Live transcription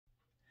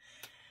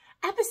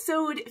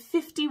Episode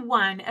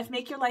 51 of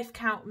Make Your Life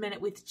Count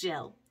Minute with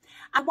Jill.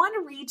 I want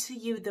to read to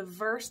you the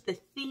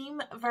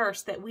theme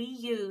verse that we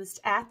used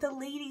at the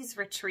ladies'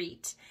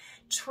 retreat,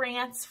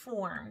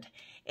 Transformed.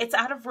 It's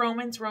out of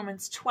Romans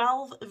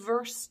 12,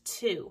 verse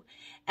 2.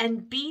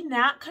 And be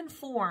not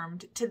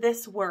conformed to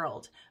this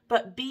world,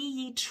 but be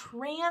ye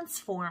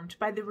transformed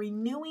by the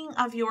renewing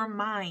of your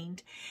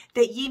mind,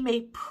 that ye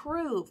may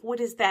prove what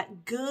is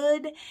that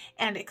good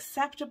and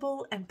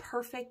acceptable and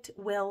perfect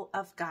will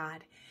of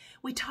God.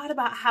 We taught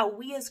about how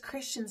we as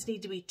Christians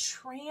need to be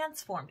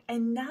transformed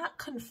and not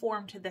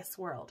conform to this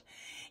world.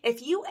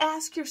 If you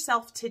ask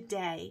yourself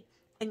today,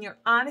 and you're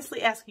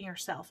honestly asking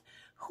yourself,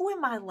 who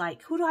am I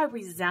like? Who do I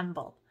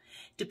resemble?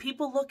 Do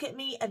people look at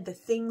me and the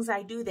things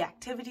I do, the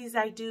activities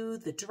I do,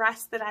 the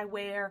dress that I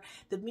wear,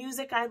 the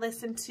music I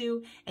listen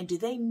to, and do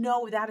they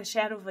know without a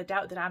shadow of a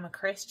doubt that I'm a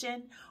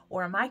Christian?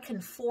 Or am I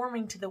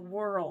conforming to the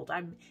world?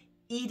 I'm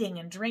eating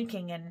and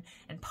drinking and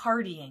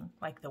partying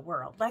like the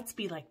world. Let's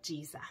be like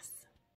Jesus.